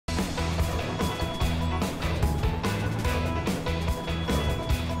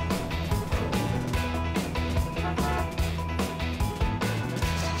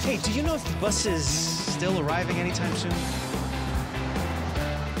do you know if the bus is still arriving anytime soon?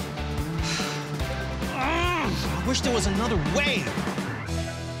 I wish there was another way.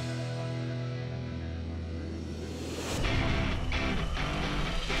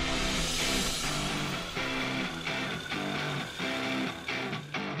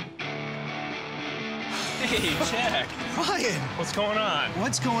 Hey, Jack. Ryan! What's going on?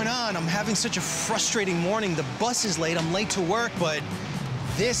 What's going on? I'm having such a frustrating morning. The bus is late, I'm late to work, but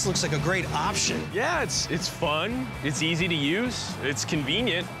this looks like a great option. Yeah, it's fun, it's easy to use, it's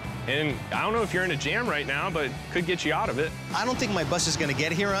convenient, and I don't know if you're in a jam right now, but could get you out of it. I don't think my bus is gonna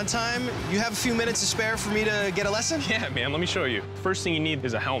get here on time. You have a few minutes to spare for me to get a lesson? Yeah, man, let me show you. First thing you need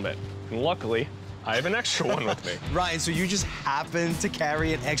is a helmet, and luckily, I have an extra one with me. Ryan, so you just happen to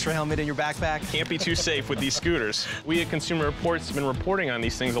carry an extra helmet in your backpack? Can't be too safe with these scooters. We at Consumer Reports have been reporting on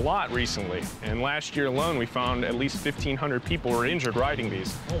these things a lot recently. And last year alone, we found at least 1,500 people were injured riding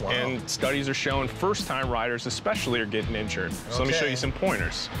these. Oh, wow. And studies are showing first-time riders especially are getting injured. So let me show you some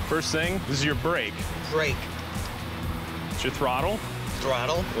pointers. First thing, this is your brake. Brake. It's your throttle.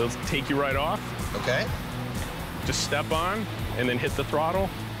 Throttle. It'll take you right off. Okay. Just step on and then hit the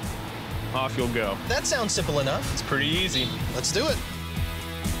throttle. Off you'll go. That sounds simple enough. It's pretty easy. Let's do it.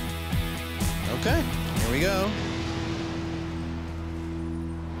 Okay, here we go.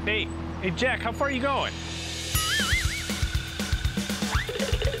 Hey, Jack, how far are you going?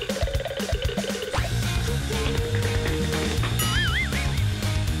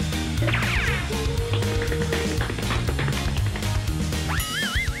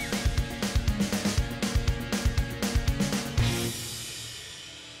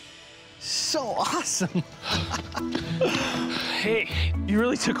 So awesome. Hey, you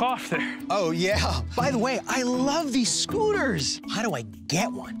really took off there. Oh, yeah. By the way, I love these scooters. How do I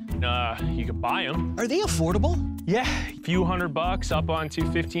get one? You could buy them. Are they affordable? Yeah, a few $100 up onto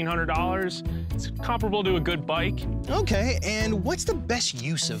 $1,500. It's comparable to a good bike. Okay, and what's the best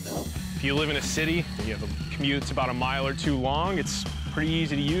use of them? If you live in a city and you have a commute that's about a mile or two long, it's pretty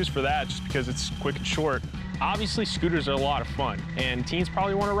easy to use for that just because it's quick and short. Obviously, scooters are a lot of fun, and teens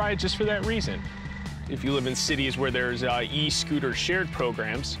probably want to ride just for that reason. If you live in cities where there's e-scooter shared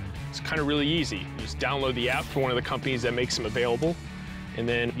programs, it's kind of really easy. You just download the app for one of the companies that makes them available, and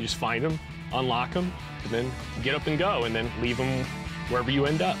then you just find them, unlock them, and then get up and go, and then leave them wherever you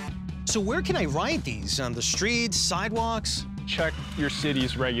end up. So where can I ride these? On the streets, sidewalks? Check your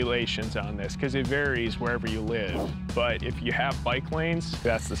city's regulations on this, because it varies wherever you live. But if you have bike lanes,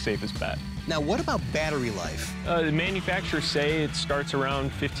 that's the safest bet. Now, what about battery life? The manufacturers say it starts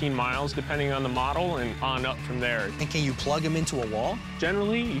around 15 miles, depending on the model, and on up from there. And can you plug them into a wall?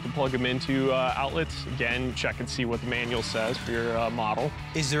 Generally, you can plug them into outlets. Again, check and see what the manual says for your model.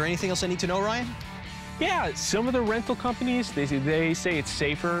 Is there anything else I need to know, Ryan? Yeah, some of the rental companies, they say it's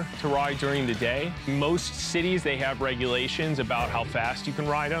safer to ride during the day. Most cities, they have regulations about how fast you can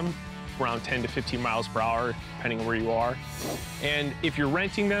ride them, around 10 to 15 miles per hour, depending on where you are. And if you're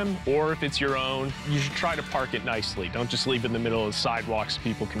renting them, or if it's your own, you should try to park it nicely. Don't just leave it in the middle of the sidewalk so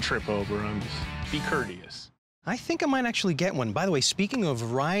people can trip over them. Just be courteous. I think I might actually get one. By the way, speaking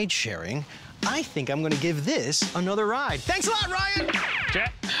of ride sharing, I think I'm gonna give this another ride. Thanks a lot, Ryan!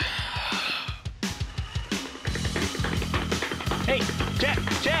 Jack. Hey,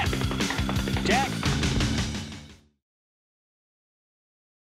 Jack!